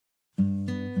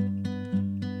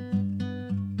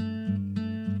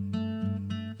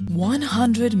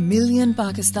100 million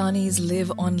Pakistanis live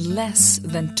on less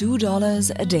than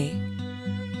 $2 a day.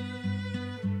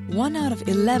 1 out of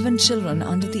 11 children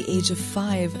under the age of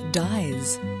 5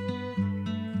 dies.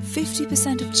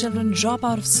 50% of children drop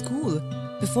out of school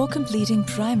before completing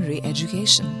primary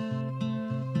education.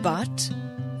 But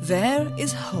there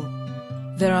is hope.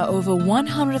 There are over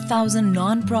 100,000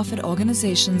 non-profit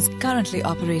organizations currently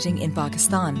operating in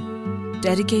Pakistan,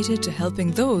 dedicated to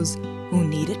helping those who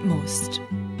need it most.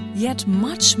 Yet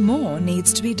much more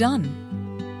needs to be done.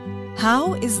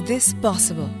 How is this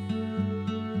possible?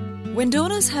 When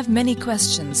donors have many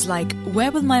questions like,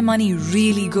 where will my money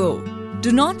really go?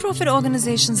 Do non-profit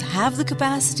organizations have the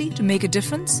capacity to make a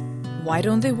difference? Why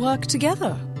don't they work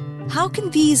together? How can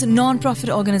these non-profit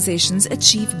organizations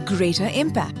achieve greater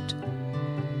impact?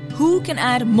 Who can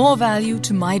add more value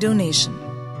to my donation?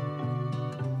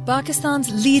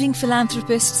 Pakistan's leading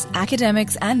philanthropists,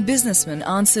 academics and businessmen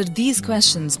answered these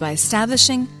questions by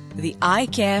establishing the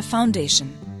iCare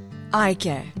Foundation.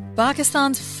 iCare,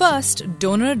 Pakistan's first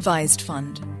donor-advised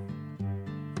fund.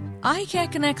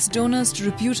 iCare connects donors to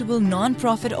reputable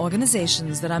non-profit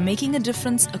organizations that are making a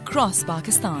difference across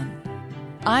Pakistan.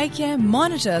 iCare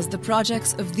monitors the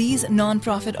projects of these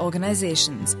non-profit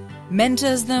organizations,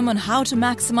 mentors them on how to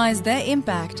maximize their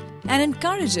impact, and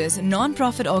encourages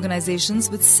non-profit organizations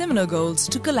with similar goals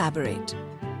to collaborate.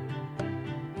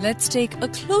 Let's take a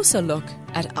closer look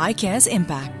at iCare's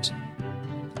impact.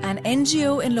 An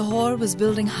NGO in Lahore was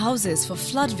building houses for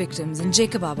flood victims in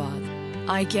Jacobabad.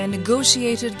 iCare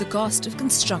negotiated the cost of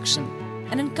construction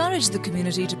and encouraged the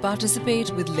community to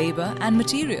participate with labor and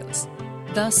materials,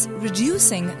 thus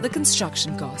reducing the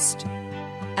construction cost.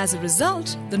 As a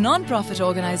result, the non-profit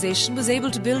organization was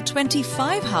able to build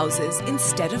 25 houses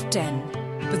instead of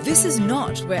 10. But this is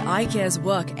not where iCare's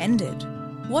work ended.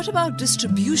 What about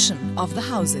distribution of the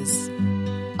houses?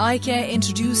 iCare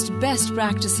introduced best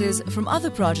practices from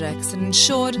other projects and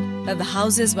ensured that the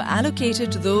houses were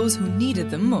allocated to those who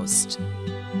needed them most.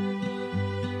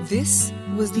 This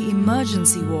was the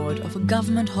emergency ward of a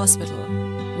government hospital,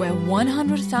 where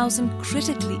 100,000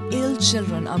 critically ill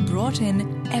children are brought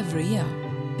in every year.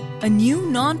 A new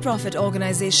non-profit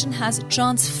organization has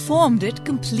transformed it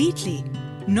completely,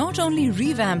 not only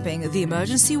revamping the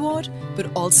emergency ward,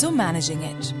 but also managing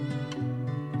it.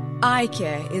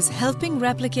 iCare is helping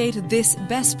replicate this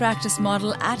best practice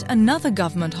model at another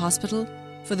government hospital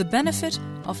for the benefit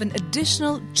of an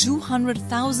additional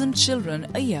 200,000 children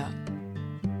a year.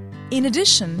 In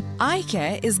addition,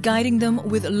 iCare is guiding them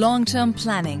with long-term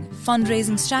planning,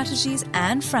 fundraising strategies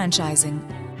and franchising.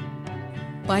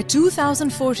 By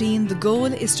 2014, the goal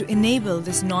is to enable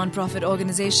this non-profit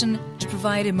organization to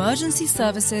provide emergency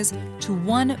services to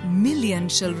 1 million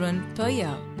children per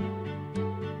year.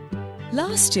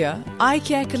 Last year,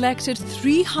 iCare collected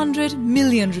 300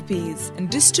 million rupees and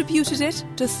distributed it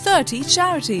to 30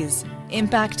 charities,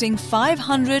 impacting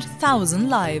 500,000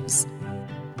 lives.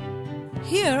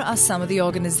 Here are some of the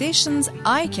organizations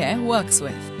iCare works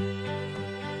with.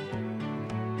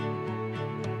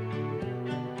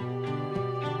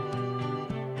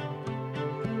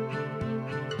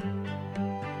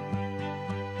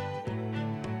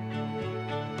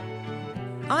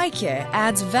 iCare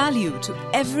adds value to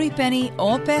every penny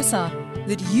or paisa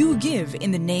that you give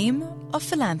in the name of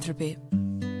philanthropy.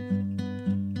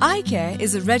 iCare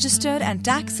is a registered and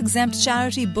tax-exempt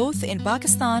charity both in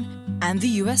Pakistan and the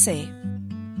USA.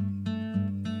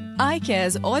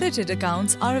 iCare's audited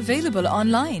accounts are available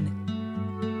online.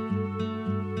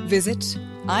 Visit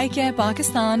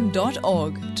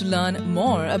icarepakistan.org to learn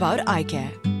more about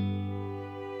iCare.